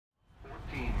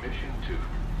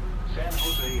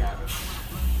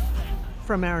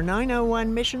From our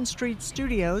 901 Mission Street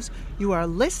studios, you are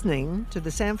listening to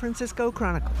the San Francisco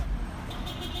Chronicle.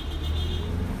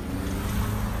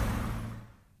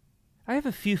 I have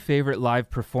a few favorite live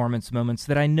performance moments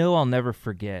that I know I'll never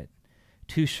forget.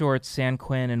 Too Short, San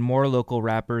Quinn, and more local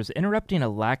rappers interrupting a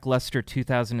lackluster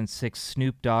 2006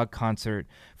 Snoop Dogg concert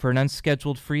for an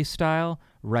unscheduled freestyle,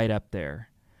 right up there.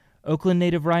 Oakland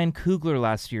native Ryan Coogler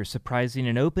last year surprising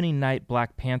an opening night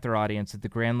Black Panther audience at the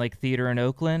Grand Lake Theater in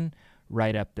Oakland,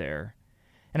 right up there.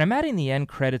 And I'm adding the end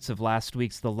credits of last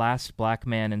week's The Last Black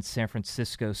Man in San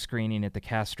Francisco screening at the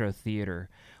Castro Theater,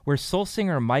 where soul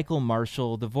singer Michael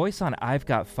Marshall, the voice on I've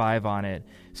Got Five on It,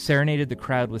 serenaded the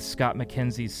crowd with Scott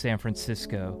McKenzie's San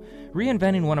Francisco,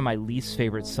 reinventing one of my least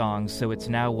favorite songs, so it's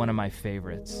now one of my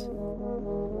favorites.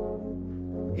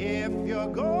 If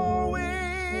you're going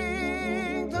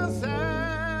to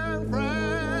San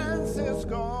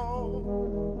Francisco,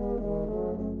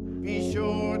 be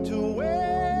sure to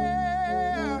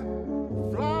wear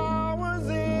flowers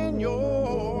in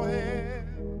your hair.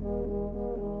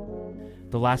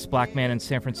 The Last Black Man in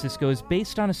San Francisco is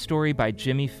based on a story by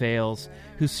Jimmy Fails,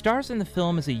 who stars in the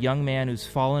film as a young man who's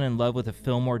fallen in love with a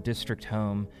Fillmore District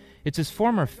home. It's his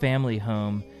former family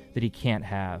home that he can't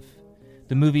have.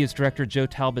 The movie is director Joe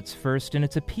Talbot's first, and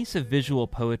it's a piece of visual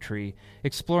poetry,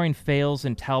 exploring Fails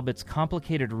and Talbot's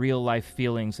complicated real-life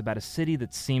feelings about a city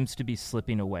that seems to be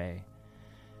slipping away.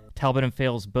 Talbot and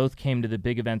Fails both came to the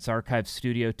Big Events Archive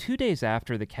studio 2 days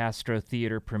after the Castro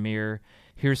Theater premiere.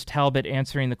 Here's Talbot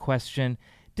answering the question,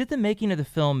 did the making of the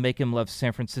film make him love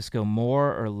San Francisco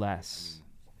more or less?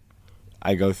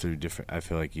 I go through different, I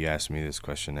feel like you asked me this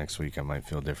question next week, I might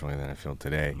feel differently than I feel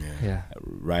today. Yeah.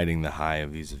 Riding the high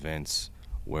of these events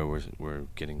where we're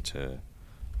getting to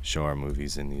show our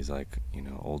movies in these, like, you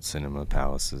know, old cinema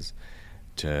palaces,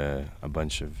 to a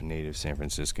bunch of native San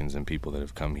Franciscans and people that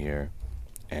have come here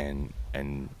and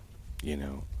you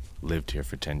know, lived here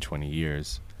for 10, 20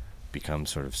 years, become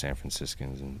sort of San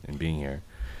Franciscans and being here.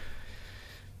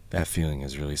 That feeling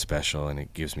is really special, and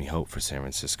it gives me hope for San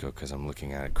Francisco because I'm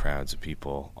looking at crowds of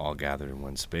people all gathered in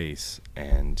one space,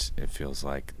 and it feels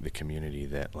like the community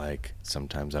that, like,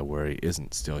 sometimes I worry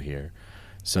isn't still here.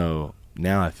 So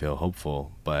now I feel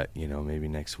hopeful, but, you know, maybe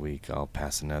next week I'll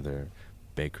pass another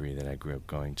bakery that I grew up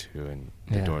going to, and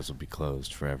the doors will be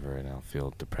closed forever, and I'll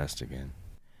feel depressed again.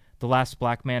 The Last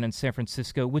Black Man in San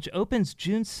Francisco, which opens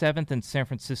June 7th in San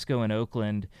Francisco and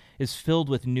Oakland, is filled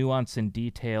with nuance and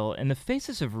detail and the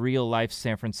faces of real-life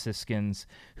San Franciscans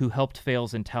who helped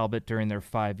Fails and Talbot during their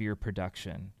 5-year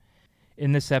production.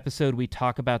 In this episode, we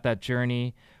talk about that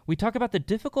journey. We talk about the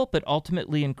difficult but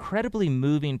ultimately incredibly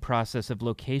moving process of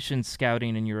location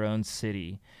scouting in your own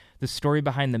city. The story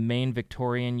behind the Maine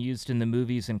Victorian used in the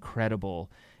movie is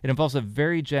incredible. It involves a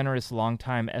very generous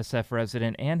longtime SF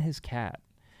resident and his cat.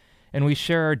 And we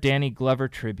share our Danny Glover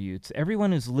tributes.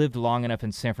 Everyone who's lived long enough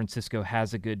in San Francisco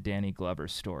has a good Danny Glover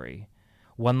story.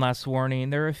 One last warning,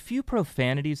 there are a few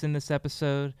profanities in this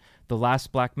episode. The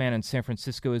Last Black Man in San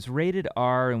Francisco is rated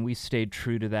R, and we stayed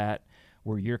true to that.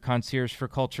 We're your concierge for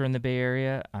culture in the Bay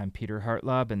Area. I'm Peter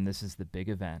Hartlaub, and this is The Big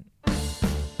Event.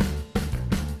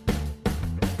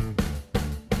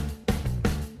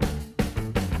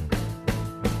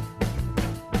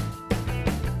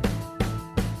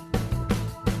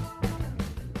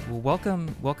 Welcome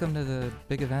to the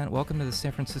Big Event. Welcome to the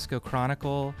San Francisco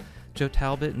Chronicle. Joe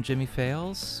Talbot and Jimmy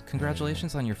Fails,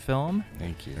 congratulations on your film.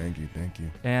 Thank you.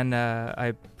 And I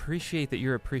appreciate that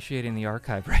you're appreciating the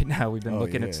archive right now. We've been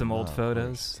looking at some old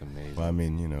photos. It's amazing. Well, I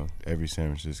mean, you know, every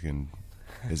San Franciscan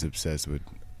is obsessed with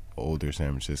older San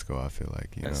Francisco, I feel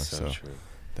like, you That's know. so true.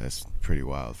 That's pretty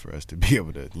wild for us to be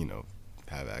able to, you know,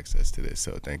 have access to this.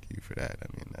 So thank you for that. I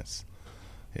mean,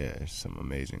 there's some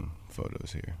amazing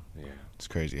photos here. Yeah. It's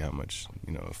crazy how much,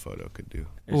 you know, a photo could do.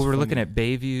 Well, we're looking at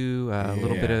Bayview, a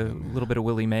little bit of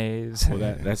Willie Mays. Well,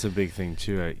 that's a big thing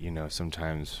too. You know,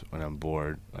 sometimes when I'm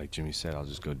bored, like Jimmy said, I'll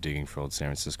just go digging for old San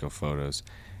Francisco photos.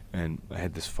 And I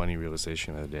had this funny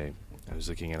realization the other day. I was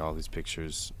looking at all these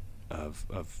pictures of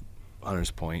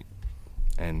Hunters Point,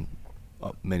 and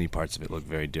many parts of it look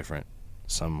very different.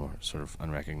 Some are sort of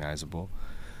unrecognizable.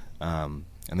 And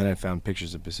then I found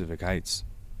pictures of Pacific Heights,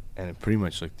 and it pretty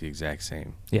much looked the exact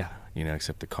same. Yeah. You know,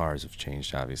 except the cars have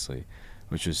changed, obviously,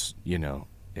 which is, you know,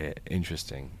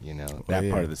 interesting. You know, that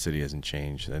part of the city hasn't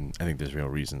changed, and I think there's real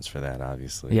reasons for that,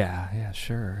 obviously. Yeah,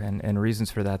 sure. And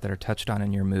reasons for that are touched on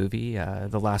in your movie,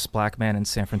 The Last Black Man in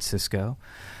San Francisco.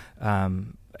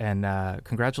 And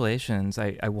congratulations.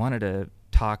 I wanted to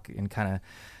talk and kind of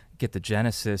get the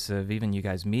genesis of even you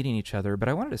guys meeting each other, but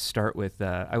I wanted to start with,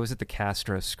 I was at the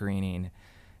Castro screening,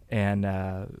 and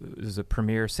it was a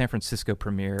San Francisco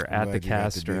premiere at the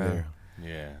Castro.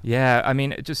 Yeah. Yeah, I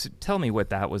mean, just tell me what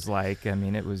that was like. I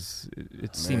mean, it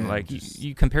seemed Man, like just-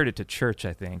 you compared it to church,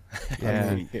 I think. Yeah.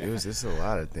 I mean, it was just a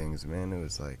lot of things, man. It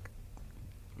was like,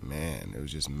 man, it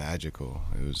was just magical.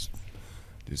 It was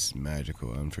just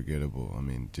magical, unforgettable. I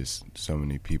mean, just so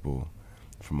many people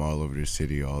from all over the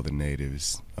city, all the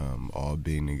natives, all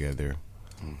being together.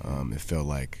 It felt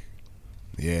like,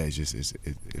 yeah,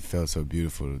 it felt so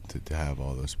beautiful to have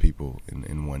all those people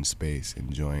in one space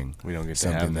enjoying We don't get to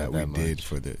something have that we did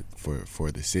much.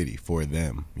 for the city, for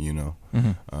them, you know.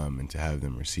 And to have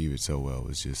them receive it so well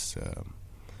was just,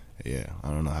 yeah, I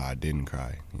don't know how I didn't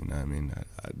cry. You know what I mean?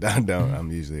 I don't.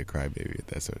 I'm usually a crybaby at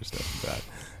that sort of stuff.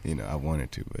 But you know, I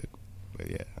wanted to, but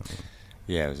yeah. I mean,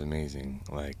 Yeah, it was amazing.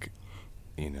 Like,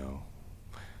 you know,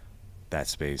 that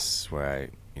space where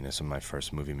some of my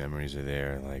first movie memories are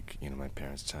there. Like, my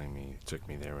parents took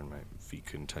me there when my feet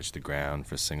couldn't touch the ground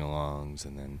for sing-alongs.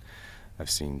 And then I've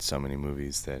seen so many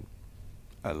movies that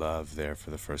I love there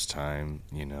for the first time,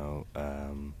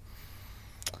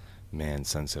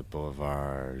 Sunset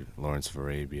Boulevard, Lawrence of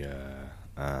Arabia,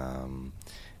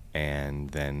 and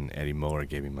then Eddie Muller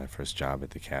gave me my first job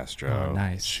at the Castro, Oh,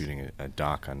 nice. shooting a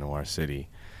doc on Noir City,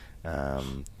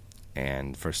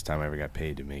 and first time I ever got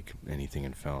paid to make anything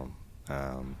in film.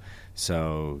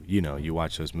 So you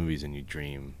watch those movies and you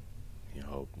dream, you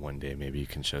hope one day maybe you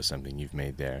can show something you've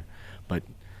made there. But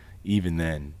even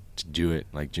then, to do it,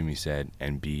 like Jimmy said,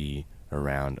 and be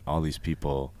around all these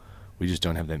people, we just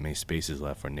don't have that many spaces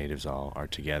left where natives all are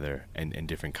together, and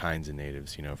different kinds of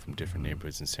natives, from different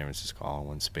neighborhoods in San Francisco, all in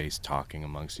one space, talking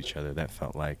amongst each other. That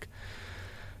felt like,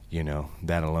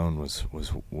 that alone was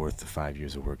worth the 5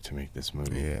 years of work to make this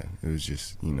movie. yeah, it was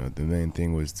just, the main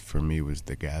thing was for me was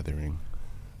the gathering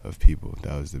of people.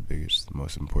 That was the biggest,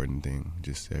 most important thing.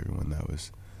 Just everyone that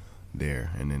was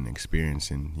there, and then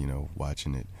experiencing,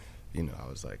 watching it. I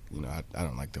was like, I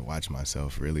don't like to watch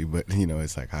myself really, but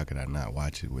it's like, how could I not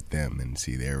watch it with them and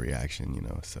see their reaction?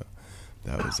 So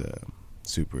that was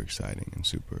super exciting and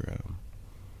super,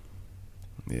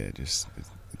 yeah, just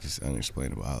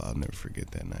unexplainable. I'll never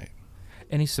forget that night.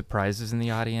 Any surprises in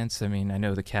the audience? I mean, I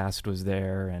know the cast was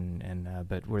there, and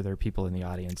but were there people in the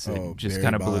audience that just Barry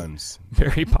kind of blew? Bonds.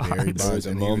 Barry Barry Bonds. Bonds,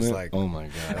 and he was like, oh my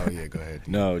God. oh yeah, go ahead.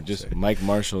 No, just Mike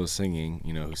Marshall is singing,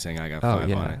 who sang I Got Oh, Five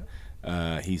yeah. on it.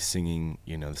 He's singing,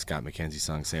 the Scott McKenzie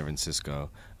song San Francisco.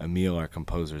 Emil, our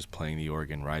composer, is playing the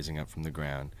organ, Rising Up from the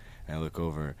Ground. And I look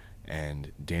over,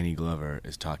 and Danny Glover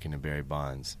is talking to Barry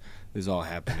Bonds. This is all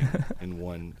happening in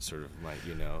one sort of,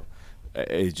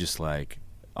 it's just like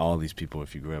all these people,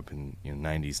 if you grew up in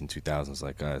 90s and 2000s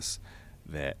like us,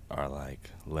 that are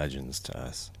like legends to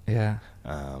us. Yeah.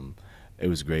 It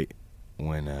was great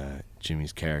when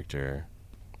Jimmy's character,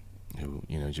 who,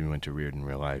 Jimmy went to Reardon in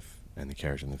real life, and the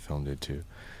character in the film did too,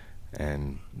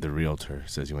 and the realtor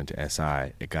says he went to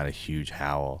SI, it got a huge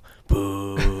howl.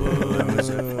 Boo! I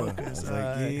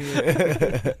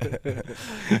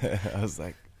was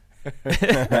like,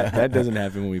 that doesn't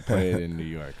happen when we play it in New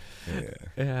York. yeah.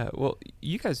 Yeah. Well,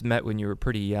 you guys met when you were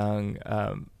pretty young.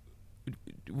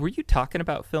 Were you talking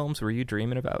about films? Were you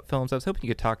dreaming about films? I was hoping you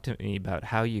could talk to me about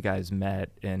how you guys met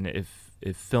and if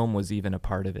film was even a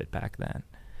part of it back then.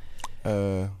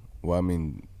 Well, I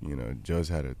mean, Joe's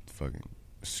had a fucking.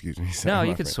 Excuse me. Sorry, No, my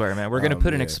you can friend. swear, man. We're going to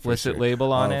put an Yeah, for explicit sure.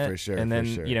 label on it. For sure, and then,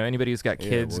 for sure. anybody who's got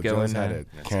kids yeah, well, going. Joe's had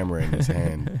a camera in his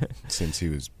hand since he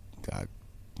was,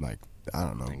 like, I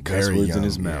don't know, And cuss very words young. in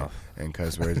his yeah, mouth. And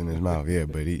cuss words in his mouth, yeah.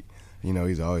 But he,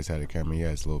 he's always had a camera. He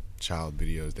has little child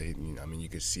videos that you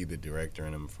could see the director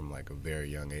in him from like a very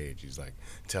young age. He's like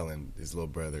telling his little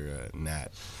brother, Nat,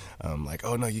 like,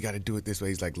 oh no, you got to do it this way.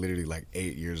 He's like literally like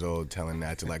 8 years old telling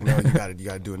Nat to like, no, you got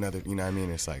to do another, you know what I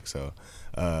mean? It's like, so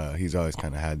he's always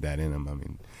kind of had that in him. I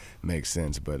mean, makes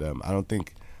sense. But I don't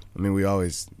think, we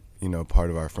always, part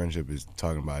of our friendship is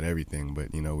talking about everything,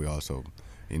 but we also,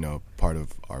 part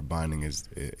of our bonding is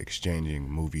exchanging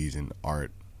movies and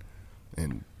art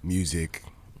and music,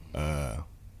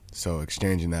 so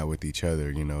exchanging that with each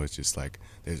other, it's just like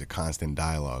there's a constant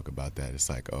dialogue about that. It's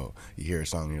like, oh, you hear a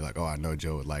song and you're like, oh, I know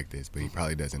Joe would like this, but he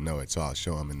probably doesn't know it, so I'll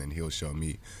show him, and then he'll show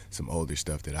me some older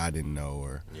stuff that I didn't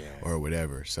know or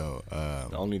whatever. So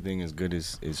The only thing as good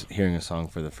as hearing a song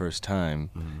for the first time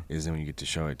is then when you get to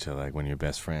show it to like one of your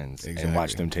best friends and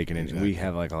watch them take it in. Exactly. We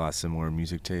have like a lot similar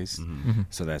music tastes,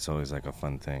 so that's always like a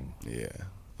fun thing. yeah,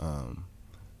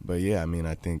 but yeah,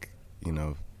 I think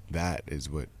that is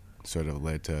what sort of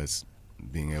led to us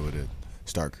being able to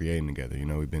start creating together.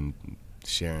 We've been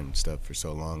sharing stuff for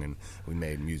so long, and we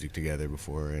made music together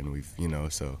before, and we've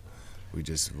so we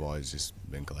just have always just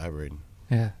been collaborating.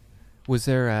 Yeah. Was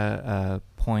there a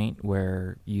point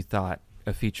where you thought,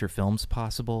 a feature film's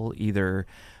possible, either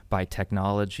by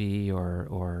technology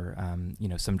or you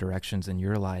know, some directions in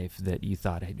your life that you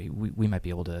thought, hey, we might be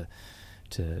able to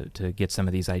get some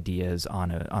of these ideas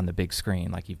on the big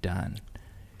screen like you've done?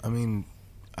 I mean,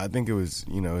 I think it was,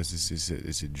 you know,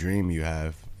 it's a dream you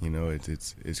have. You know,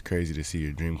 it's crazy to see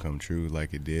your dream come true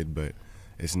like it did, but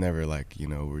it's never like, you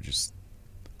know,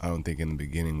 I don't think in the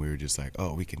beginning we were just like,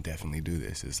 oh, we can definitely do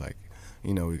this. It's like,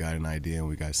 you know, we got an idea and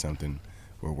we got something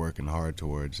we're working hard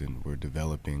towards, and we're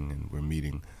developing, and we're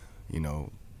meeting, you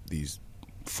know, these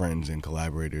friends and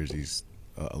collaborators these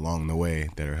along the way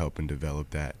that are helping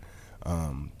develop that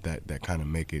that kind of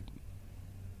make it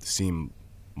seem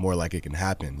more like it can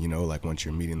happen. You know, like once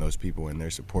you're meeting those people and they're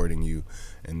supporting you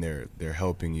and they're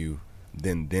helping you,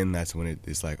 then that's when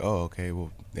it's like, oh, okay,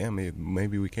 well, damn,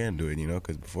 maybe we can do it. You know,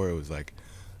 because before it was like,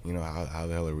 you know, how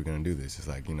the hell are we gonna do this? It's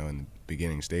like, you know, in the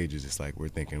beginning stages, it's like we're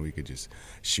thinking we could just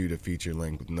shoot a feature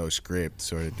length with no script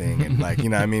sort of thing, and like, you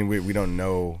know, I mean, we don't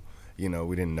know, you know,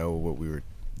 we didn't know what we were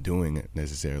doing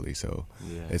necessarily. So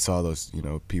it's all those, you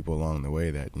know, people along the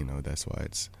way that, you know, that's why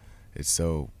it's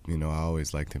so, you know, I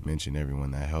always like to mention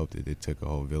everyone that helped it. It took a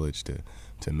whole village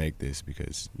to make this,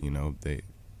 because, you know,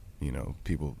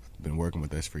 people been working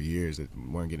with us for years that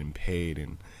weren't getting paid,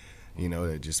 and, you know,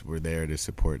 that just were there to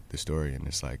support the story. And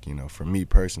it's like, you know, for me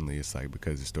personally, it's like,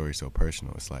 because the story's so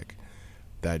personal, it's like,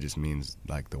 that just means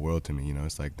like the world to me. You know,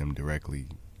 it's like them directly,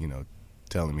 you know,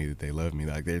 telling me that they love me.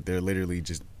 Like they're literally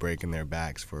just breaking their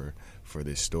backs for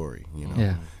this story, you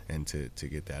know, and to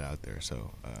get that out there.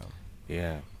 So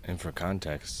yeah, and for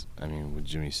context, I mean, what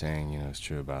Jimmy's saying, you know, is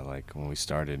true about, like, when we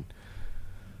started,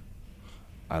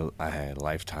 I had a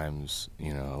lifetime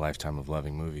of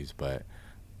loving movies, but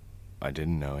I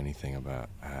didn't know anything about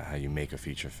how you make a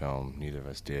feature film. Neither of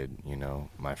us did. You know,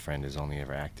 my friend has only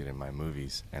ever acted in my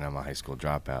movies, and I'm a high school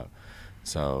dropout.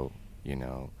 So, you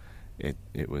know,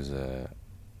 it was a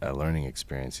learning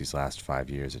experience. These last 5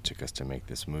 years it took us to make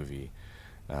this movie,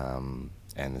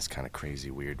 and this kind of crazy,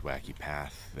 weird, wacky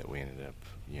path that we ended up,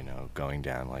 you know, going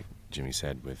down, like Jimmy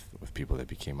said, with people that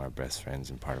became our best friends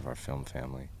and part of our film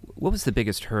family. What was the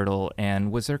biggest hurdle,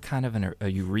 and was there kind of a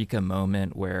eureka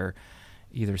moment where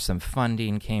either some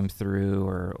funding came through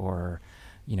or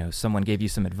you know, someone gave you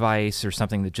some advice or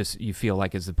something that just you feel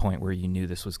like is the point where you knew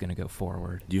this was going to go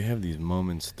forward? You have these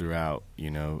moments throughout, you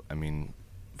know, I mean,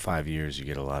 5 years you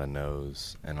get a lot of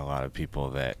no's and a lot of people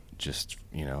that just,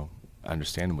 you know,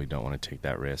 understandably don't want to take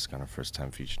that risk on a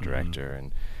first-time feature director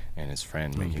and his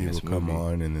friend making this movie. People come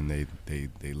on and then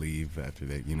they leave after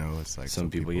they, you know, it's like some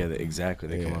people exactly.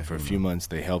 They come on for a few months,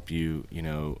 they help you, you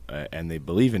know, and they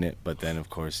believe in it, but then, of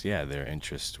course, their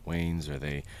interest wanes, or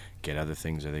they get other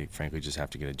things, or they frankly just have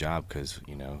to get a job because,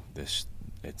 you know,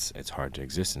 it's hard to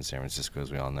exist in San Francisco,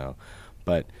 as we all know.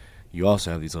 But you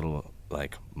also have these little,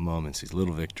 like, moments, these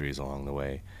little victories along the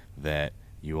way that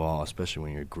you all, especially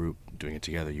when you're a group doing it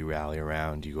together, you rally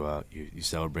around, you go out, you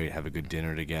celebrate, have a good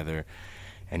dinner together,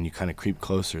 and you kind of creep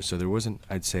closer. So there wasn't,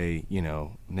 I'd say, you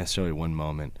know, necessarily one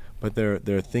moment, but there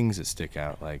are things that stick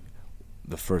out, like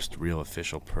the first real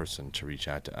official person to reach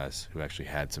out to us who actually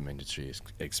had some industry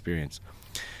experience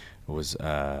was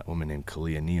a woman named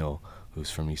Kalia Neal, who's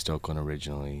from East Oakland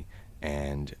originally,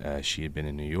 and she had been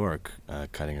in New York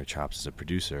cutting her chops as a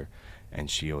producer, and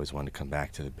she always wanted to come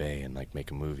back to the Bay and, like,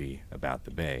 make a movie about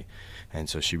the Bay. And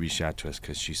so she reached out to us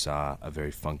because she saw a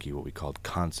very funky, what we called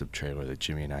concept trailer that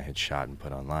Jimmy and I had shot and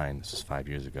put online. This was 5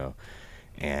 years ago.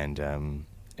 And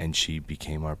she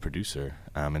became our producer.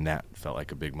 And that felt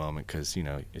like a big moment because, you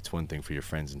know, it's one thing for your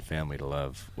friends and family to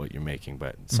love what you're making,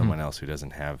 but someone else who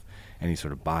doesn't have any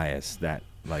sort of bias, that,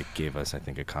 like, gave us, I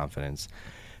think, a confidence.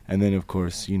 And then, of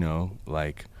course, you know,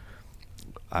 like,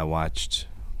 I watched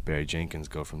Barry Jenkins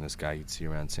go from this guy you'd see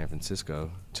around San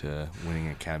Francisco to winning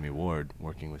an Academy Award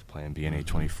working with Plan B and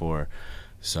A24.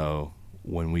 So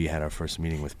when we had our first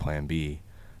meeting with Plan B,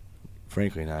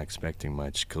 frankly not expecting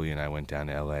much, Kalia and I went down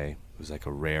to L.A. It was like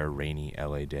a rare, rainy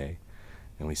L.A. day,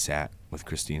 and we sat with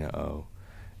Christina Oh.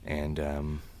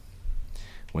 And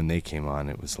when they came on,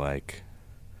 it was like,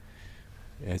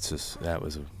 that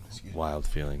was a wild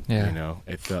feeling. Yeah. You know,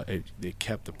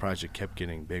 the project kept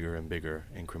getting bigger and bigger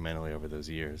incrementally over those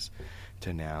years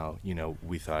to now, you know,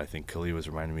 I think Kalia was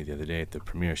reminding me the other day at the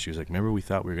premiere, she was like, remember we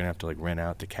thought we were going to have to, like, rent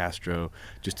out to Castro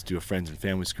just to do a friends and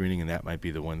family screening, and that might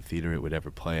be the one theater it would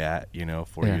ever play at, you know,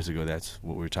 4 years ago. That's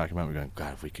what we were talking about. We're going,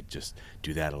 God, if we could just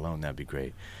do that alone, that'd be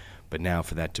great. But now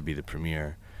for that to be the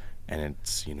premiere, and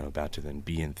it's, you know, about to then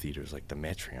be in theaters like the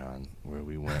Metreon where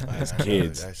we went as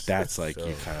kids, that's like, so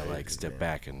you kind of like step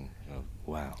back and go,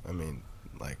 wow. I mean,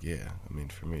 like,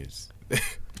 for me it's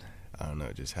I don't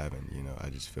know, just having, you know, I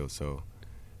just feel so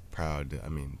proud. I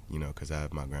mean, you know, because I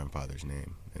have my grandfather's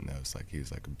name, and that was like he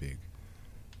was like a big,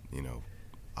 you know,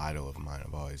 idol of mine.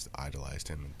 I've always idolized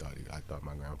him and I thought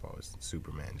my grandpa was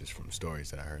Superman just from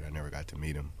stories that I heard. I never got to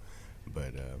meet him,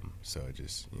 but so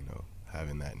just, you know,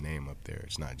 having that name up there,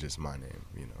 it's not just my name,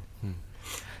 you know.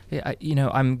 Yeah, you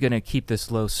know, I'm going to keep this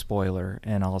low spoiler,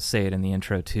 and I'll say it in the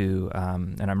intro too,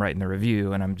 and I'm writing the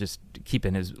review, and I'm just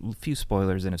keeping as few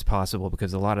spoilers in as possible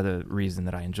because a lot of the reason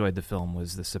that I enjoyed the film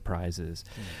was the surprises.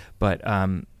 But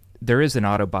there is an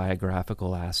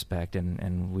autobiographical aspect,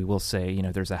 and we will say, you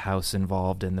know, there's a house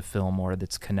involved in the film or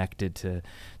that's connected to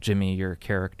Jimmy, your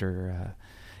character.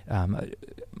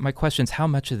 My question is, how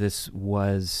much of this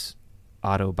was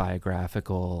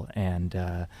autobiographical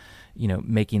and you know,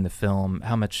 making the film,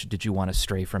 how much did you want to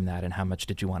stray from that and how much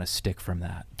did you want to stick from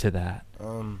that to that?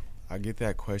 I get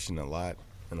that question a lot,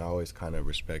 and I always kind of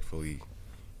respectfully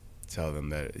tell them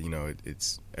that, you know,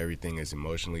 it's everything is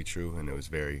emotionally true, and it was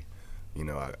very, you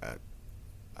know,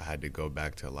 I had to go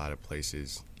back to a lot of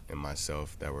places in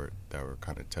myself that were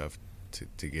kind of tough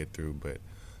to get through, but,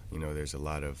 you know, there's a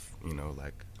lot of, you know,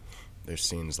 like there's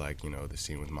scenes like, you know, the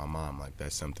scene with my mom, like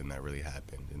that's something that really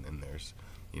happened, and then there's,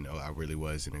 you know, I really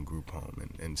was in a group home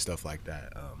and stuff like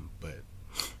that. But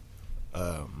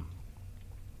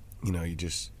you know, you're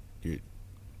just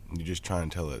trying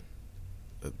to tell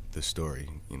the story,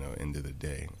 you know, end of the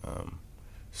day.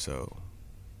 So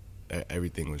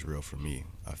everything was real for me.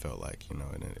 I felt like, you know,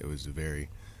 and it was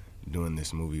doing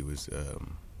this movie was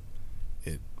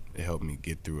it helped me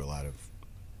get through a lot of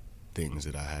things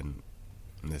that I hadn't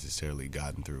necessarily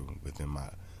gotten through within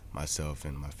myself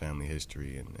and my family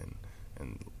history and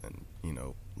you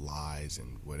know, lies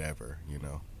and whatever, you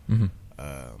know. Mm-hmm.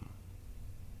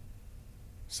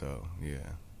 So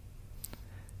yeah.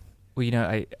 Well, you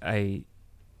know, I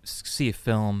see a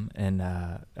film and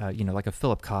you know, like a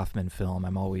Philip Kaufman film,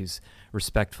 I'm always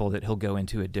respectful that he'll go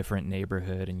into a different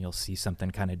neighborhood and you'll see something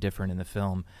kind of different in the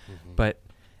film. Mm-hmm. But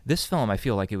this film, I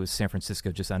feel like it was San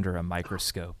Francisco just under a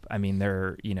microscope. I mean,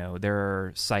 there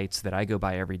are sites that I go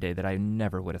by every day that I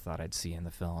never would have thought I'd see in the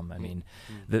film. I mean,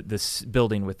 this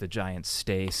building with the giant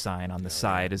stay sign on the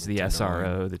side is the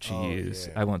SRO that you use.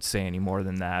 Yeah. I won't say any more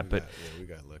than that, but we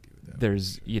got lucky with that.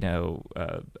 There's, you know,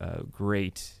 a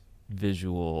great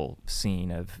visual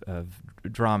scene of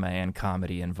drama and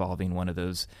comedy involving one of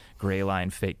those gray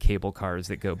line fake cable cars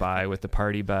that go by with the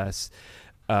party bus.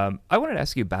 I wanted to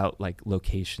ask you about like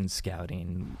location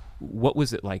scouting. What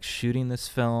was it like shooting this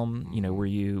film? You know,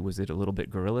 was it a little bit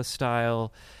guerrilla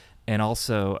style? And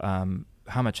also,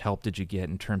 how much help did you get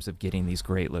in terms of getting these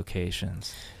great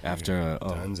locations? After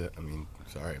tons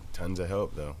of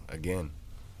help though. Again,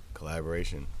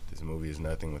 collaboration. This movie is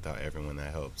nothing without everyone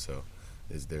that helped. So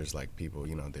there's like people,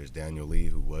 you know, there's Daniel Lee,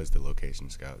 who was the location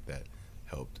scout that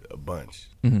helped a bunch.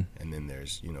 Mm-hmm. And then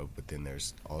there's, you know, but then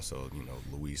there's also, you know,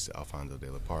 Luis Alfonso de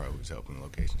la Parra, who's helping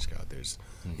location scout. There's,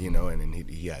 you know, and then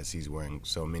he's wearing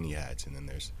so many hats, and then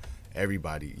there's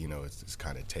everybody, you know, it's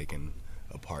kind of taken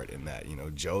apart in that, you know,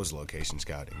 Joe's location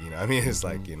scouting, you know, I mean, it's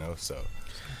like, you know, so.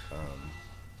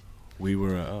 We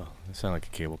were, that sounded like a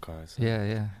cable car. So.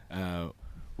 Yeah.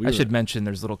 I should mention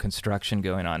there's a little construction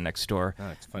going on next door. Oh,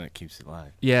 it's fun. It keeps it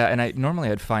live. Yeah, and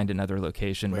I'd find another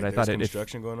location, but I thought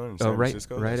construction going on in San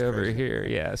Francisco? right over here.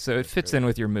 Yeah, so it fits in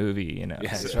with your movie, you know.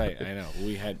 Yeah, that's right. I know.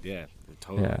 We had,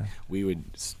 totally. Yeah. We would,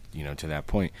 you know, to that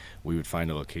point, we would find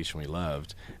a location we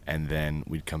loved, and then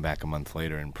we'd come back a month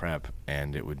later and prep,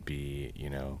 and it would be,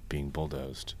 you know, being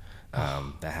bulldozed.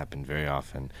 That happened very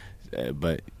often.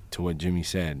 But to what Jimmy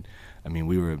said, I mean,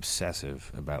 we were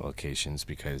obsessive about locations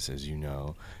because, as you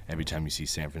know, every time you see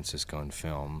San Francisco in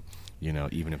film, you know,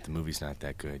 even if the movie's not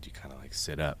that good, you kind of like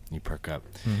sit up, you perk up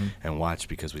and watch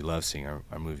because we love seeing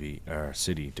our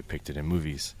city depicted in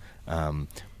movies.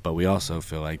 But we also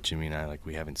feel like Jimmy and I, like,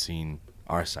 we haven't seen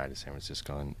our side of San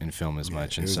Francisco in film as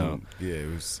much, and so it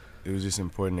was just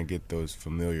important to get those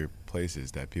familiar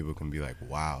places that people can be like,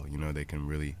 wow, you know, they can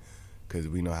really. Because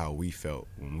we know how we felt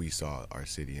when we saw our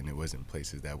city, and it wasn't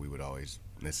places that we would always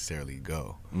necessarily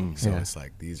go. So it's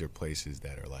like these are places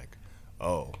that are like,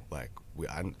 oh, like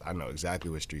I know exactly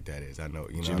what street that is. I know,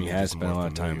 you know. Jimmy has spent a lot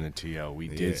of time in the TL. We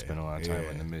did spend a lot of time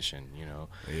in the Mission, you know.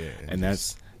 Yeah, and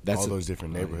that's all those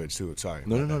different neighborhoods too. Sorry,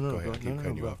 no. Go ahead. I keep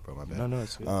cutting you off, bro. My bad. No,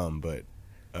 it's good. But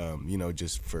you know,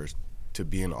 just to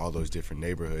be in all those different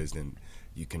neighborhoods, and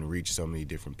you can reach so many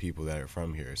different people that are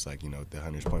from here. It's like, you know, the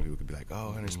Hunters Point people could be like,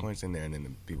 oh, Hunters Point's in there, and then the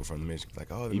people from the Mission could be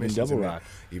like, oh, the Mission's in there.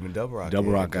 Even Double Rock.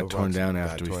 Double Rock got torn down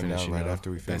after we finished. Right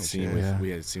after we finished. That scene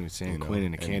we had a scene with San Quinn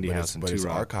in a candy house in 2 Rock. But it's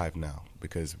archived now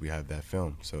because we have that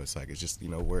film. So it's like, it's just, you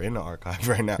know, we're in the archive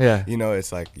right now. Yeah. You know,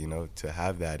 it's like, you know, to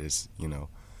have that is, you know,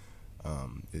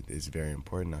 it's very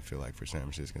important, I feel like, for San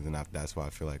Franciscans, and that's why I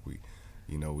feel like we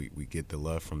get the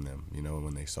love from them,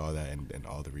 when they saw that and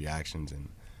all the reactions and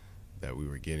that we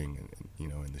were getting,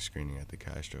 in the screening at the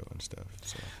Castro and stuff.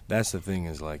 So that's the thing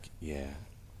is like, yeah,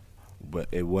 but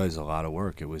it was a lot of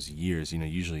work. It was years.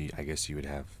 Usually I guess you would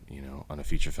have, on a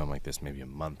feature film like this, maybe a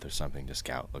month or something to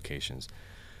scout locations.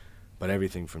 But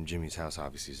everything from Jimmy's house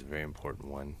obviously is a very important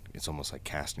one. It's almost like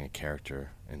casting a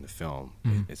character in the film.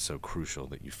 Mhm. It's so crucial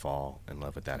that you fall in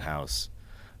love with that house.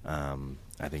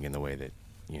 I think in the way that,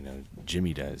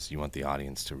 Jimmy does, you want the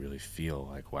audience to really feel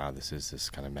like, wow, this is this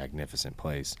kind of magnificent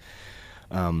place.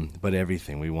 But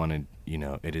everything we wanted,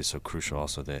 it is so crucial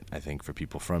also that I think for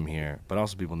people from here, but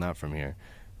also people not from here,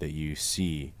 that you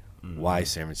see why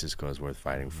San Francisco is worth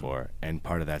fighting for. And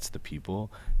part of that's the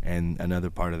people. And another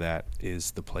part of that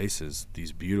is the places,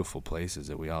 these beautiful places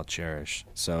that we all cherish.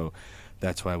 So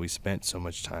that's why we spent so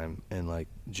much time, and like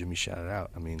Jimmy shouted out,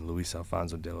 I mean, Luis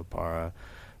Alfonso de la Parra,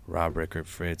 Rob Rickert,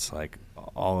 Fritz, like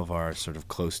all of our sort of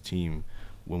close team,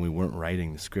 when we weren't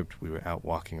writing the script, we were out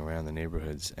walking around the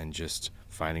neighborhoods and just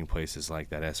finding places like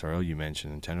that SRO you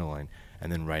mentioned in Tenderloin,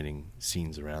 and then writing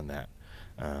scenes around that.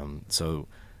 So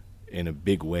in a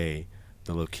big way,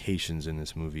 the locations in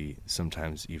this movie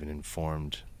sometimes even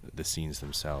informed the scenes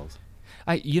themselves.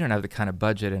 You don't have the kind of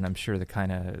budget, and I'm sure the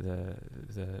kind of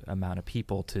the amount of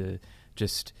people to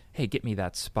just, hey, get me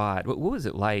that spot. What was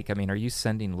it like? I mean, are you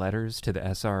sending letters to the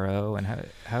SRO, and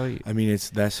how?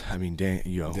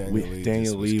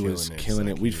 Daniel Lee was killing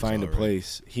it. Like, We'd find a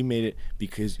place. He made it,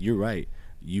 because you're right.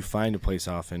 You find a place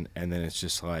often, and then it's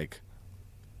just like,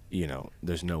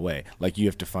 there's no way. Like, you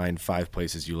have to find 5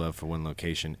 places you love for one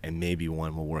location, and maybe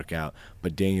one will work out.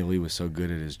 But Daniel Lee was so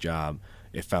good at his job.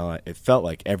 It felt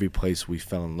like every place we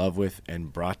fell in love with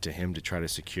and brought to him to try to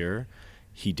secure,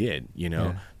 he did.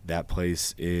 Yeah. That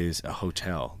place is a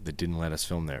hotel that didn't let us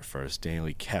film there at first. Daniel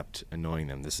Lee kept annoying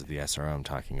them. This is the SRO I'm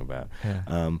talking about.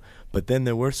 Yeah. But then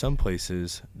there were some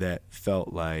places that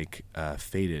felt like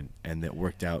fated and that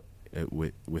worked out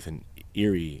with an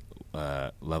eerie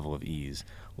level of ease.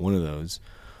 One of those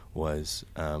was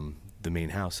the main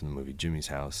house in the movie, Jimmy's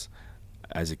house.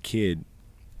 As a kid,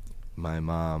 my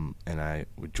mom and I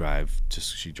would drive,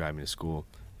 she'd drive me to school,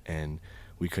 and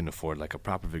we couldn't afford like a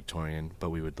proper Victorian,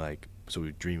 but we would so we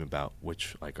would dream about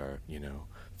which like our,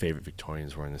 favorite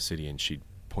Victorians were in the city, and she'd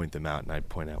point them out and I'd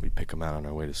point out, we'd pick them out on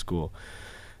our way to school.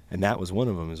 And that was one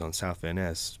of them, is on South Van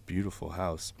Ness, beautiful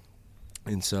house.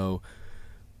 And so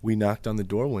we knocked on the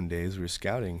door one day as we were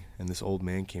scouting, and this old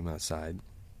man came outside.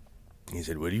 He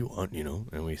said, "What do you want?"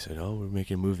 And we said, "Oh, we're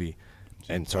making a movie."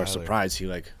 And to our surprise,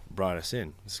 he brought us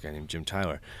in, this guy named Jim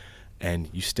Tyler. And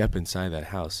you step inside that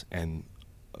house, and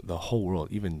the whole world,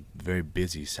 even very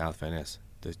busy South Van Ness,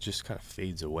 that just kind of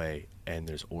fades away, and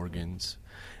there's organs,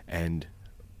 and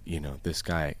this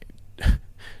guy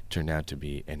turned out to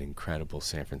be an incredible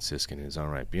San Franciscan in his own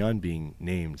right. Beyond being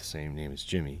named the same name as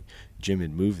Jimmy, Jim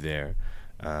had moved there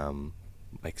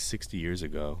like 60 years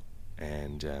ago,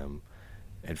 and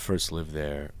had first lived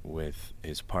there with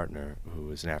his partner, who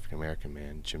was an African-American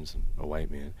man. Jim's a white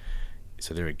man.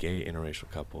 So they're a gay interracial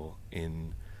couple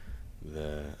in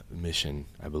the Mission,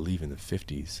 I believe in the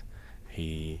 50s.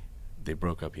 They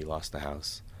broke up, he lost the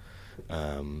house,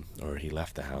 or he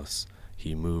left the house.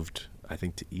 He moved, I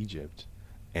think, to Egypt,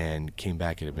 and came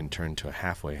back. It had been turned to a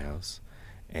halfway house,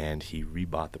 and he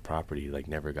rebought the property,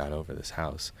 never got over this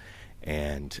house.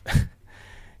 And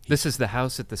this is the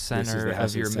house at the center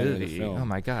of your movie. Oh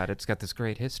my God, it's got this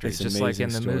great history, it's just like in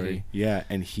the story. movie. Yeah,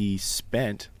 and he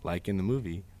spent, like in the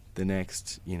movie, the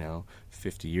next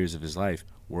 50 years of his life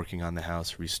working on the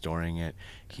house, restoring it.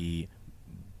 He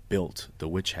built the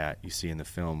witch hat you see in the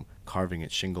film, carving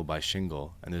it shingle by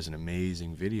shingle, and there's an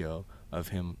amazing video of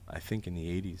him, I think in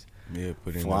the 80s,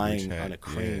 flying on a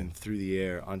crane through the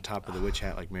air on top of the witch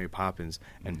hat like Mary Poppins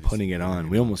and putting it on.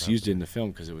 We almost used it in the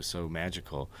film because it was so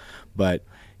magical. But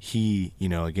he,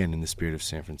 again, in the spirit of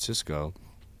San Francisco,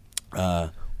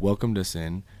 welcomed us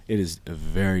in. It is a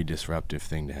very disruptive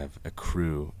thing to have a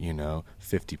crew,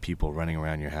 50 people running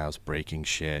around your house, breaking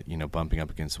shit, bumping up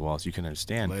against the walls. You can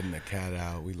understand. Letting the cat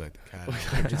out. We let the cat out.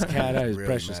 Let his cat out, his really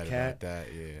precious mad cat. About that,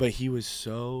 yeah. But he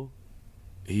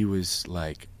was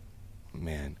like,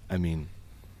 man, I mean,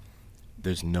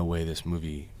 there's no way this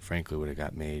movie, frankly, would have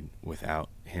got made without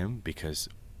him, because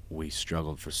we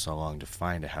struggled for so long to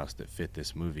find a house that fit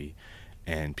this movie,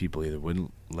 and people either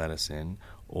wouldn't let us in,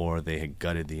 or they had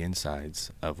gutted the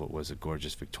insides of what was a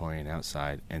gorgeous Victorian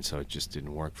outside, and so it just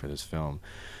didn't work for this film.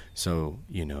 So,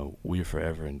 we are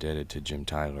forever indebted to Jim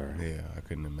Tyler. Yeah, I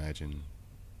couldn't imagine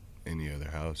any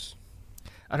other house.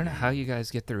 I don't know how you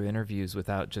guys get through interviews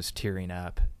without just tearing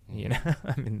up. You know,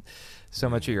 I mean, so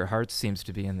much of your heart seems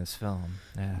to be in this film.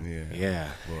 Yeah.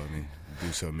 Yeah. Well, I mean,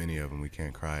 do so many of them, we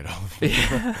can't cry at all of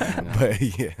them. But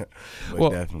yeah, Well,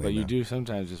 definitely. But you no. do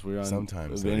sometimes. Just we were on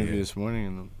Sometimes, the interview yeah. this morning,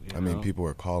 and you I mean, know, people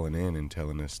were calling in and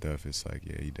telling us stuff. It's like,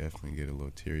 yeah, you definitely get a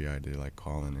little teary-eyed. They're like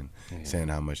calling and Yeah. saying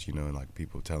how much, you know, and like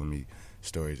people telling me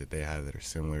stories that they have that are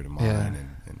similar to mine,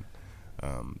 Yeah.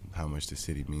 and how much the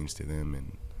city means to them,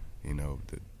 and you know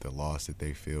the loss that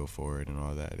they feel for it and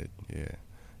all that. It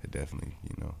definitely,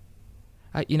 you know.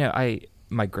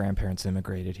 My grandparents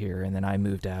immigrated here, and then I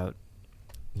moved out,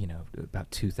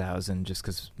 about 2000, just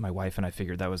because my wife and I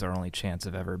figured that was our only chance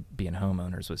of ever being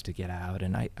homeowners was to get out.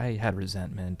 And I had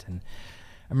resentment. And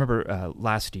I remember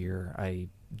last year I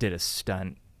did a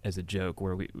stunt as a joke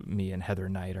where me and Heather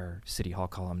Knight, our City Hall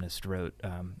columnist, rode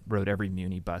every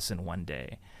Muni bus in one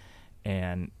day.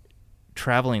 And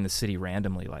traveling the city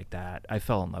randomly like that, I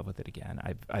fell in love with it again.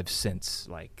 I've since,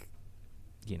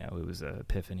 it was an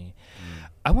epiphany.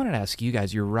 I wanted to ask you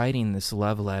guys, you're writing this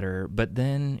love letter, but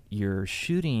then you're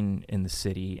shooting in the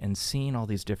city and seeing all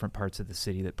these different parts of the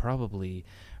city that probably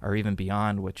are even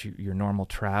beyond what your normal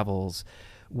travels.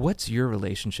 What's your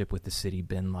relationship with the city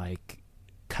been like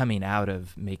coming out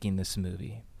of making this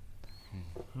movie?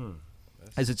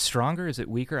 Is it stronger? Is it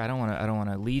weaker? I don't want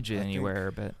to lead you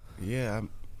anywhere, but Yeah,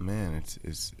 man,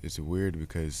 it's weird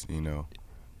because, you know,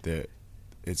 that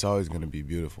it's always going to be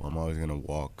beautiful. I'm always going to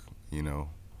walk, you know,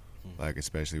 like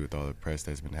especially with all the press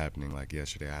that's been happening. Like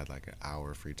yesterday I had like an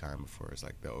hour free time before it's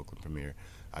like the Oakland premiere.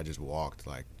 I just walked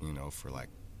like, you know, for like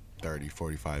 30,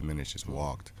 45 minutes, just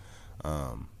walked.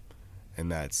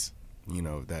 And that's, you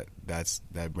know,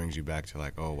 that brings you back to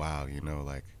like, oh wow, you know,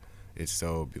 like it's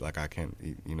so, like I can't,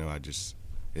 you know,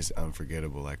 it's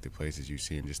unforgettable, like the places you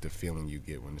see and just the feeling you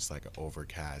get when it's like an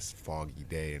overcast, foggy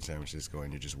day in San Francisco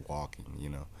and you're just walking, you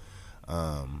know.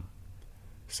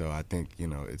 So I think, you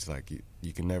know, it's like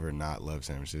you can never not love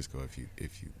San Francisco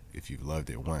if you've loved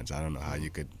it once. I don't know how you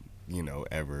could, you know,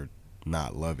 ever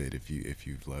not love it if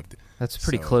you've loved it. that's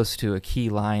pretty So- close to a key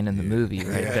line in the movie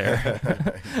right there.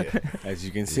 Yeah. as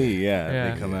you can see,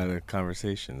 Yeah. they come out of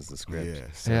conversations, the script. Yeah.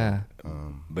 So, Yeah.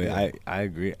 But yeah. I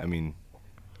agree. I mean,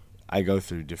 I go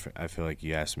through different. I feel like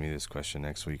you ask me this question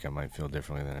next week, I might feel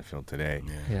differently than I feel today.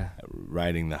 Yeah.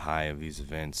 Riding the high of these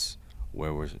events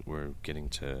where we're getting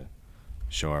to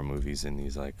show our movies in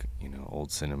these, like, you know,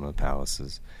 old cinema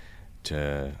palaces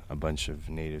to a bunch of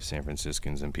native San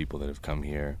Franciscans and people that have come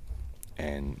here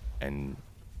and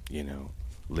you know,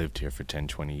 lived here for 10,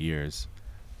 20 years,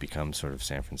 become sort of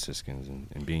San Franciscans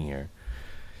and being here.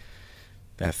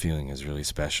 That feeling is really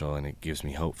special, and it gives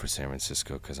me hope for San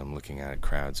Francisco because I'm looking at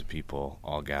crowds of people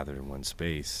all gathered in one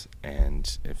space,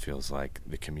 and it feels like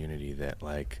the community that,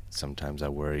 like, sometimes I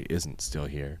worry isn't still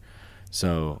here.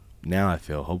 So now I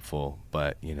feel hopeful,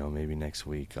 but, you know, maybe next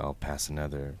week I'll pass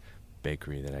another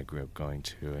bakery that I grew up going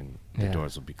to, and the Yeah.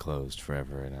 doors will be closed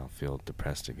forever, and I'll feel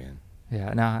depressed again.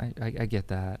 Yeah, no, I get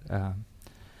that.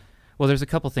 Well, there's a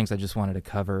couple things I just wanted to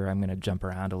cover. I'm going to jump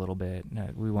around a little bit.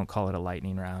 We won't call it a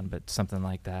lightning round, but something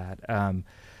like that.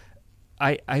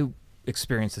 I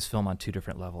experienced this film on two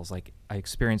different levels. Like, I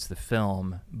experienced the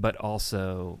film, but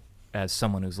also as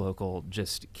someone who's local,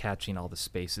 just catching all the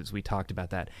spaces. We talked about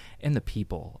that. And the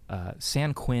people.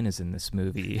 San Quinn is in this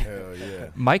movie. Hell yeah.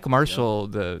 Mike Marshall,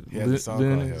 the He has a song called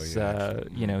Luna's, Hell Yeah,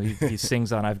 actually. you know, he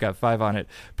sings on "I've Got Five on It,"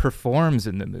 performs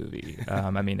in the movie. I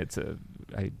mean,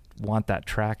 I want that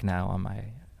track now on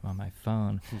my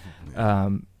phone.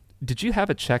 Did you have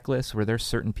a checklist? Were there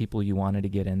certain people you wanted to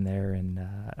get in there? And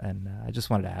I just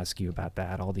wanted to ask you about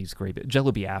that. All these great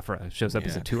Jello Biafra shows up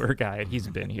as a Yeah. tour guide. He's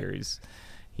been here.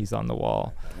 He's on the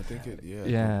wall. I think yeah.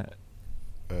 Yeah.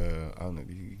 I don't know.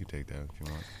 You can take that if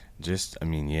you want. Just, I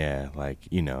mean, yeah, like,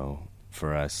 you know,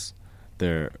 for us,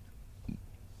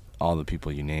 all the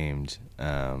people you named,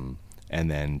 and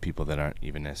then people that aren't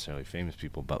even necessarily famous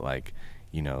people, but, like,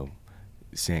 you know,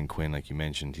 San Quinn, like you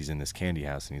mentioned, he's in this candy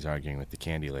house and he's arguing with the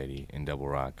candy lady in Double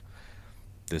Rock.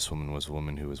 This woman was a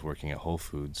woman who was working at Whole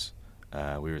Foods.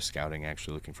 We were scouting,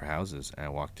 actually looking for houses, and I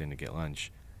walked in to get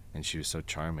lunch, and she was so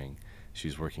charming. She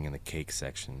was working in the cake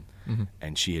section,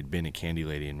 and she had been a candy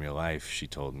lady in real life, she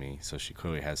told me, so she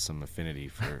clearly has some affinity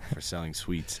for selling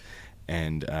sweets.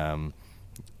 And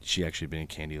she actually had been a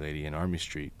candy lady in Army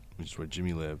Street, which is where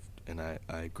Jimmy lived, and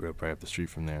I grew up right up the street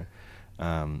from there.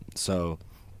 So,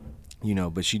 you know,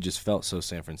 but she just felt so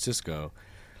San Francisco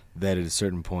that at a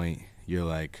certain point you're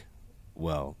like,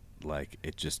 well, like,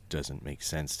 it just doesn't make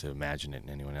sense to imagine it in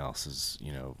anyone else's,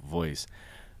 you know, voice.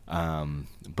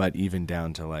 But even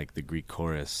down to, like, the Greek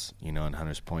chorus, you know, in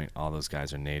Hunters Point, all those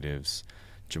guys are natives.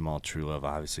 Jamal Truelove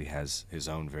obviously has his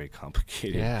own very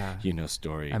complicated, Yeah.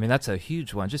 story. I mean, that's a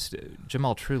huge one. Just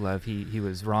Jamal Truelove, he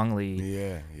was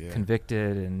wrongly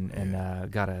convicted and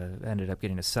ended up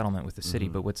getting a settlement with the city.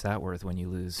 But what's that worth when you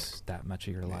lose that much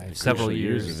of your life? Several Crucial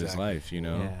years of his life,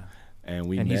 Yeah.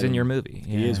 And he's in your movie.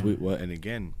 He Yeah. is. And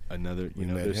again, another. We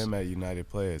met him at United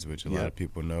Players, which a lot of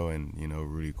people know, and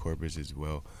Rudy Corpus is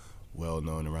well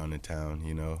known around the town.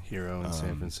 Hero in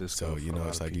San Francisco. So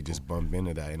it's like you just bump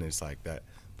into that, and it's like that.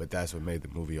 But that's what made the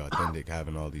movie authentic,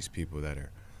 having all these people that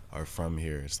are from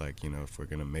here. It's like, if we're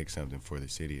gonna make something for the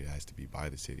city, it has to be by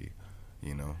the city,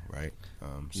 right?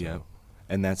 Yeah,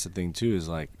 and that's the thing too, is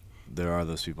like there are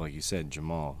those people, like you said,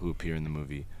 Jamal, who appear in the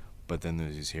movie, but then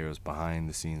there's these heroes behind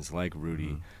the scenes like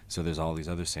Rudy. So there's all these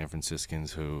other San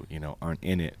Franciscans who aren't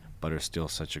in it, but are still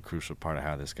such a crucial part of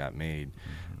how this got made,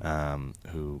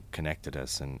 who connected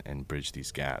us and bridged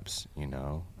these gaps.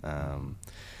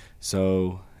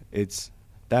 So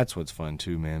that's what's fun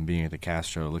too, man, being at the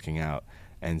Castro, looking out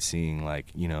and seeing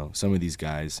like, some of these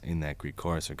guys in that Greek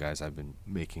chorus are guys I've been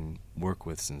making work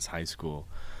with since high school.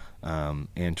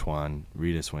 Antoine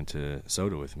Reedus went to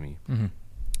SOTA with me,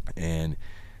 and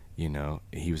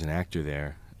he was an actor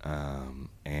there,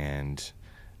 and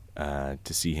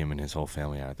to see him and his whole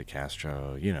family out at the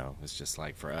Castro, it's just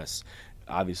like, for us,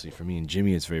 obviously for me and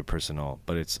Jimmy it's very personal,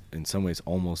 but it's in some ways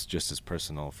almost just as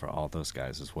personal for all those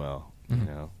guys as well.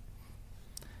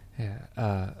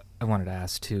 Yeah, I wanted to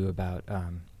ask too about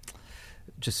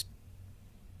just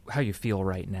how you feel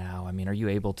right now. I mean, are you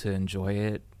able to enjoy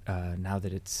it now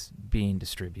that it's being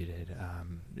distributed?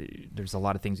 There's a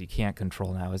lot of things you can't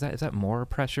control now. Is that more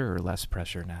pressure or less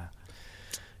pressure now?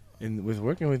 And with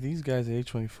working with these guys at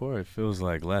A24, it feels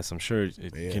like less. I'm sure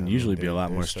it can usually be a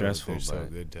lot more stressful. They're so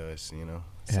but good to us,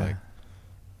 It's like,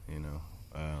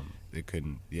 they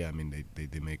couldn't. Yeah, I mean,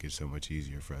 they make it so much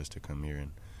easier for us to come here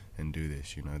and do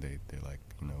this. They're like,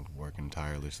 working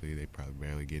tirelessly. They probably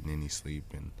barely getting any sleep,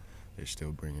 and they're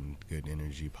still bringing good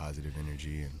energy, positive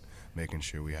energy, and making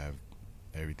sure we have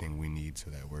everything we need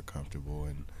so that we're comfortable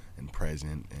and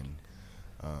present. And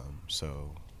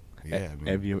so, yeah. I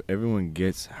mean, everyone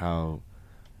gets how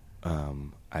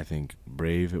I think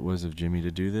brave it was of Jimmy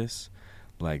to do this.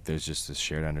 Like, there's just this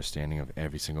shared understanding of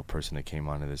every single person that came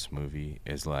onto this movie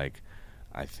is like,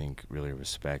 I think really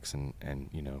respects and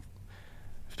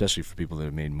especially for people that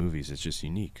have made movies, it's just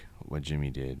unique what Jimmy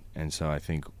did. And so I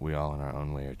think we all in our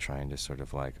own way are trying to sort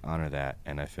of like honor that.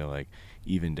 And I feel like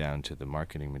even down to the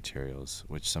marketing materials,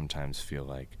 which sometimes feel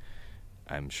like,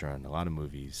 I'm sure in a lot of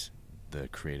movies, the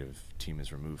creative team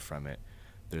is removed from it.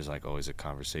 There's like always a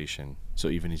conversation. So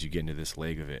even as you get into this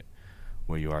leg of it,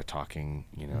 where you are talking,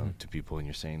 to people and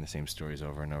you're saying the same stories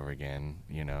over and over again,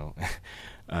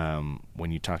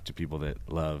 when you talk to people that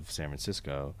love San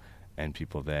Francisco and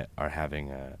people that are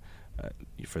having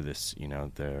for this,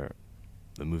 the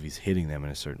movie's hitting them in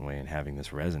a certain way and having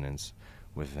this resonance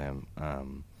with them,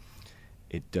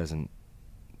 it doesn't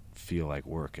feel like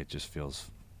work. It just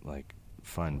feels like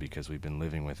fun because we've been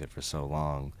living with it for so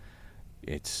long.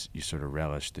 You sort of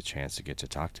relish the chance to get to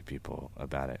talk to people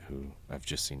about it who have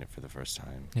just seen it for the first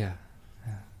time. Yeah,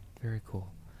 very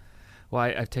cool. Well,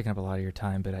 I've taken up a lot of your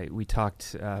time, but we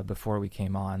talked before we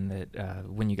came on that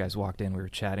when you guys walked in, we were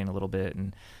chatting a little bit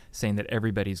and saying that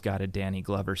everybody's got a Danny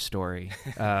Glover story.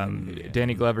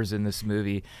 Danny Glover's in this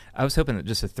movie. I was hoping that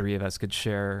just the three of us could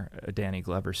share a Danny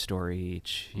Glover story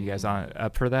each. You guys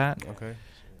up for that? Okay.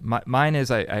 Mine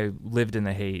is I lived in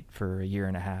the Haight for a year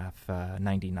and a half,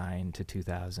 99 to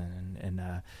 2000, and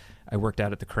I worked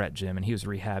out at the Cret gym, and he was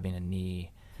rehabbing a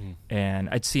knee, and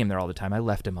I'd see him there all the time. I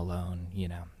left him alone,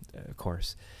 of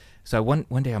course. So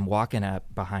one day I'm walking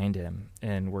up behind him,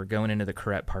 and we're going into the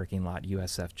Cret parking lot,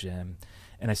 USF gym,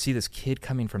 and I see this kid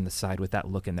coming from the side with that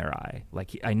look in their eye.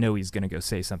 Like, I know he's going to go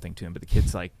say something to him, but the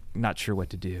kid's like not sure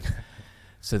what to do.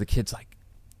 So the kid's like,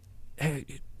 hey,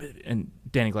 and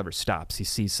Danny Glover stops. He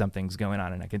sees something's going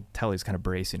on, and I can tell he's kind of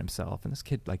bracing himself. And this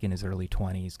kid, like in his early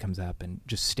 20s, comes up and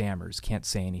just stammers, can't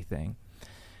say anything.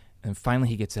 And finally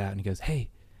he gets out and he goes, hey,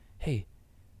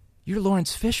 you're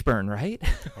Lawrence Fishburne, right?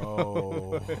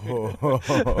 Oh.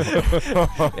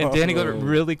 And Danny Glover,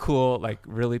 really cool, like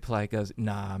really polite, goes,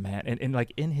 nah, man. And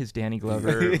like in his Danny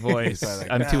Glover voice, like,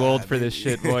 I'm too nah, old for this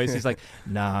baby. shit voice. He's like,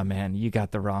 nah, man, you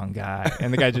got the wrong guy.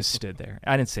 And the guy just stood there.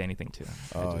 I didn't say anything to him.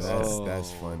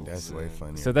 That's fun. That's way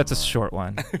funny. So that's a short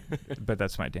one, but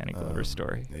that's my Danny Glover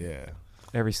story. Yeah.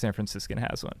 Every San Franciscan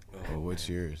has one. Well, what's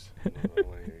yours?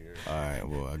 All right.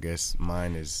 Well, I guess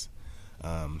mine is,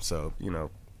 so,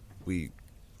 we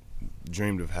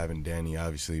dreamed of having Danny,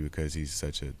 obviously, because he's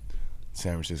such a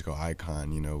San Francisco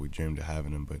icon. We dreamed of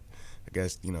having him, but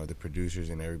guess, you know, the producers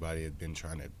and everybody had been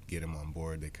trying to get him on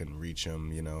board. They couldn't reach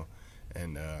him, you know.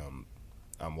 And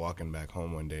I'm walking back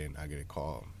home one day and I get a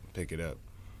call, pick it up,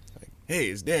 like, hey,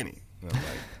 it's Danny. And I'm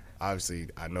like, obviously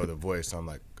I know the voice, so I'm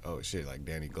like, oh shit, like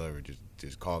Danny Glover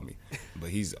just called me. But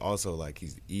he's also like,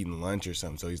 he's eating lunch or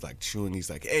something, so he's like chewing. He's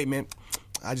like, hey man,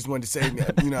 I just wanted to say,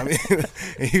 you know what I mean?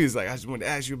 And he was like, I just wanted to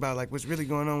ask you about like what's really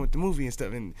going on with the movie and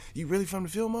stuff. And you really from the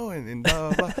Fillmore and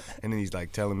blah, blah, blah. And then he's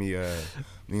like telling me,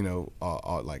 you know,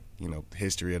 all like, you know,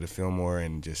 history of the Fillmore,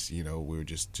 and just, you know, we were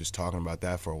just talking about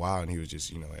that for a while. And he was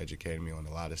just, you know, educating me on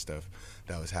a lot of stuff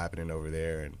that was happening over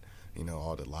there, and, you know,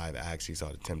 all the live acts. He saw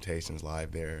the Temptations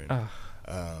live there.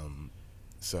 And,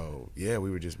 so yeah,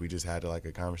 we just had like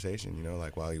a conversation, you know,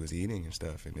 like while he was eating and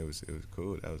stuff, and it was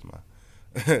cool. That was my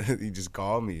he just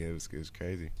called me. It was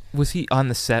crazy. Was he on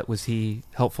the set? Was he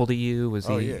helpful to you? Was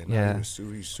he? Oh yeah, no, yeah.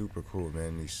 He's super cool,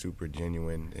 man. He's super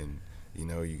genuine, and you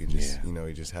know, you can just you know,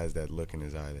 he just has that look in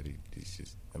his eye that he's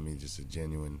just, I mean, just a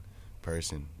genuine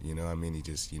person. You know, I mean, he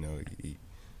just, you know, he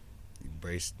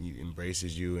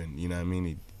embraces you, and you know what I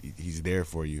mean, he's there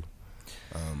for you.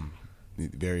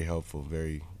 Very helpful,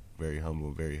 very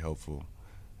humble, very helpful,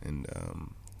 and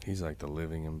he's like the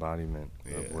living embodiment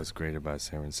of what's great about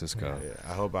San Francisco.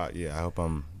 I hope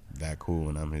I'm that cool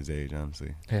when I'm his age,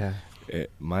 honestly. Yeah.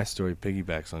 My story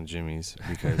piggybacks on Jimmy's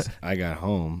because I got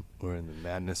home. We're in the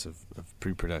madness of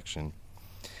pre-production,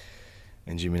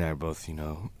 and Jimmy and I are both, you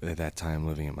know, at that time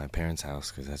living at my parents' house,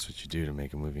 because that's what you do to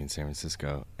make a movie in San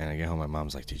Francisco. And I get home, my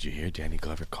mom's like, "Did you hear Danny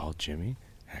Glover called Jimmy?"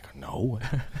 And I go, "No."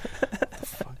 What the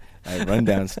fuck? I run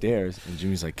downstairs, and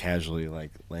Jimmy's like casually like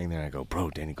laying there, and I go,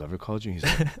 "Bro, Danny Glover called you?" He's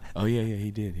like, "Oh yeah,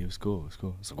 he did. He was cool. It was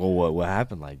cool." It's like, "Well, what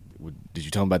happened? Like, did you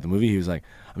tell him about the movie?" He was like,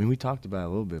 "I mean, we talked about it a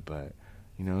little bit, but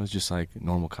you know, it was just like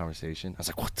normal conversation." I was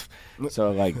like, "What?"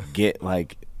 So I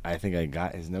think I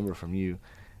got his number from you,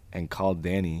 and called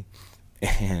Danny,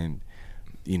 and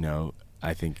you know,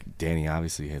 I think Danny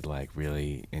obviously had like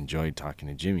really enjoyed talking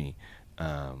to Jimmy,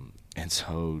 and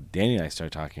so Danny and I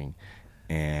started talking,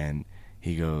 and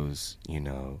he goes, you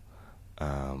know,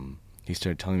 he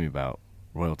started telling me about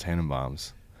Royal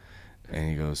Tenenbaums, and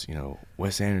he goes, you know,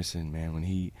 Wes Anderson, man, when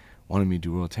he wanted me to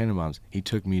do Royal Tenenbaums, he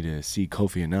took me to see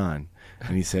Kofi Annan,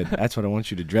 and he said, "That's what I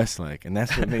want you to dress like," and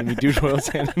that's what made me do Royal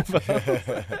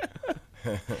Tenenbaums.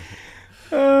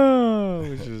 Oh, it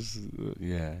was just,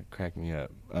 cracked me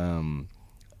up.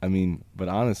 I mean, but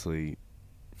honestly,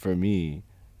 for me,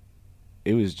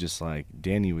 it was just like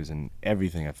Danny was in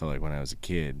everything I felt like when I was a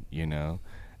kid, you know?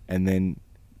 And then,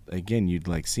 again, you'd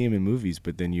like see him in movies,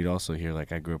 but then you'd also hear,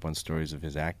 like, I grew up on stories of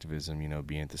his activism, you know,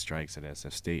 being at the strikes at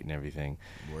SF State and everything.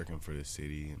 Working for the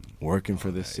city.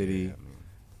 Yeah,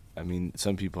 I mean,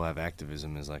 some people have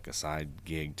activism as like a side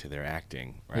gig to their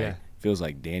acting, right? Yeah. Feels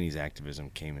like Danny's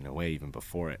activism came in a way even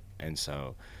before it. And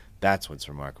so that's what's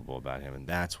remarkable about him, and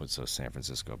that's what's so San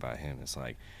Francisco about him. It's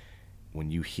like, when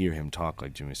you hear him talk,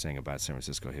 like Jimmy was saying, about San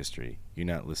Francisco history, you're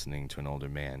not listening to an older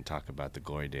man talk about the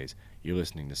glory days. You're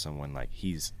listening to someone like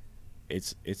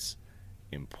it's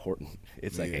important.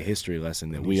 It's like a history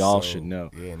lesson that we all should know.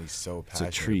 Yeah, and he's so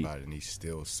passionate about it, and he's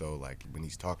still so, like, when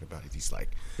he's talking about it, he's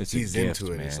like, it's he's gift,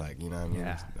 into it. man. It's like, you know what I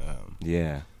mean?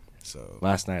 Yeah. So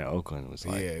last night at Oakland was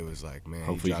like, it was like, man,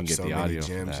 hopefully he you dropped can get so the many audio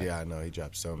gems. for that. Yeah, I know he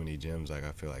dropped so many gems. Like,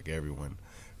 I feel like everyone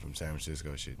from San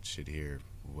Francisco should hear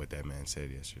what that man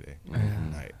said yesterday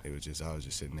night. It was just, I was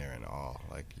just sitting there in awe,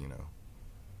 like, you know.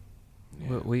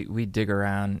 Yeah. We dig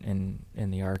around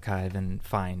in the archive and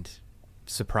find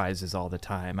surprises all the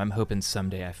time. I'm hoping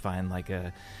someday I find like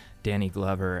a Danny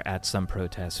Glover at some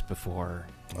protest before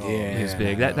he was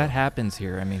big. That happens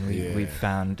here. I mean, we've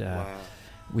found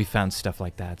we found stuff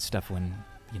like that. Stuff when,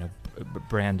 you know,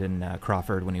 Brandon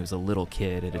Crawford when he was a little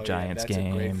kid at a Giants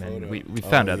game, and we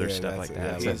found other stuff like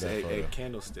that. He has a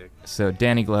candlestick. So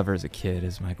Danny Glover as a kid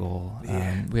is my goal.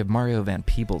 We have Mario Van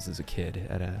Peebles as a kid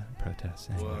at a protest.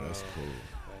 And Whoa, that's cool.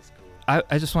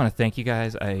 I just want to thank you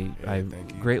guys. I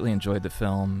thank you. greatly enjoyed the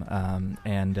film,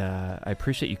 and I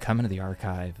appreciate you coming to the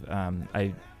archive.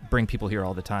 I bring people here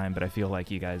all the time, but I feel like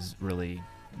you guys really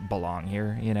belong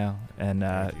here, you know. And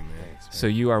Thank you, man. so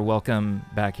you are welcome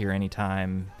back here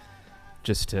anytime,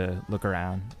 just to look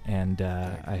around. And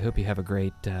I hope you have a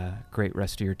great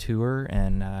rest of your tour,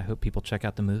 and I hope people check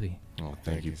out the movie. Oh,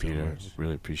 thank you, you so Peter. much.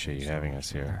 Really appreciate you having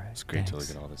us here. All right, It's great to thanks.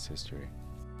 look at all this history.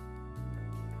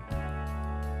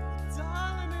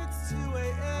 Darling, it's 2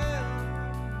 a.m.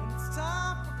 and it's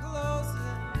time for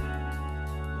closing.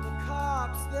 The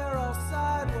cops, they're all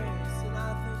sideways, and I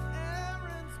think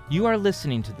Aaron's You are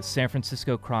listening to the San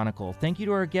Francisco Chronicle. Thank you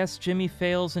to our guests, Jimmy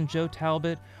Fales and Joe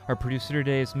Talbot. Our producer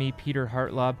today is me, Peter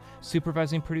Hartlaub.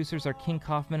 Supervising producers are King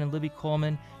Kaufman and Libby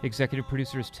Coleman. Executive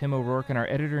producer is Tim O'Rourke, and our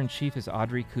editor-in-chief is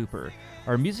Audrey Cooper.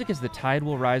 Our music is The Tide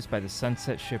Will Rise by the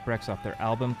Sunset Shipwrecks off their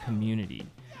album Community.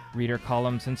 Read our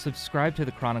columns and subscribe to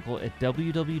the Chronicle at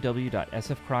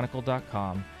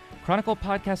www.sfchronicle.com. Chronicle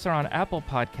podcasts are on Apple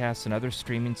Podcasts and other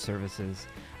streaming services.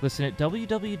 Listen at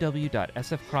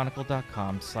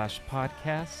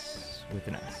www.sfchronicle.com/podcasts with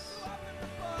an S.